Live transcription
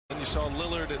And you saw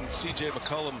Lillard and C.J.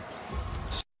 McCollum.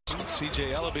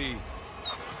 C.J. Ellaby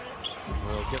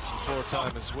will get some floor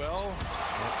time as well.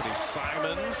 Anthony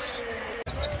Simons.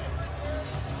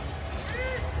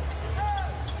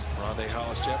 Rondae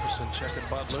Hollis-Jefferson checking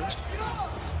Butler.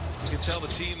 You can tell the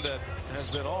team that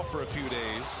has been off for a few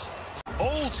days.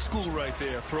 Old school right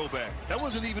there, throwback. That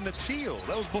wasn't even the teal.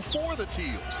 That was before the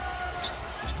teal.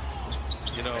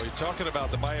 You know, you're talking about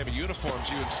the Miami uniforms,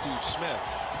 you and Steve Smith.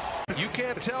 You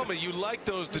can't tell me you like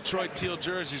those Detroit teal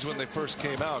jerseys when they first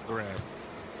came out, Grant.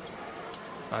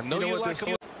 I know you like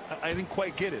them. I didn't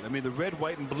quite get it. I mean, the red,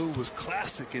 white, and blue was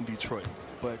classic in Detroit.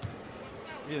 But,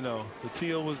 you know, the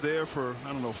teal was there for,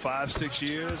 I don't know, 5-6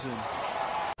 years. And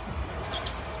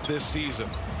this season,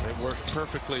 it worked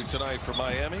perfectly tonight for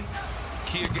Miami.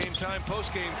 Kia Game Time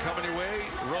postgame coming your way.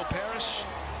 Roe Parrish,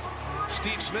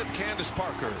 Steve Smith, Candace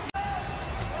Parker.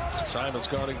 Simons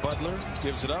guarding Butler,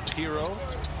 gives it up. Hero.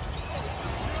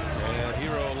 And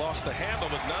Hero lost the handle,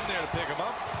 but none there to pick him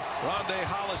up. Rondae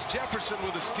Hollis-Jefferson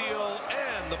with a steal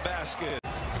and the basket.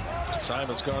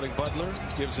 Simons guarding Butler,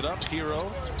 gives it up.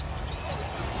 Hero.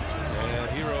 And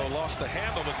Hero lost the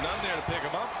handle, but none there to pick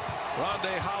him up.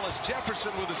 Rondae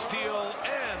Hollis-Jefferson with a steal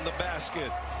and the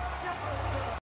basket.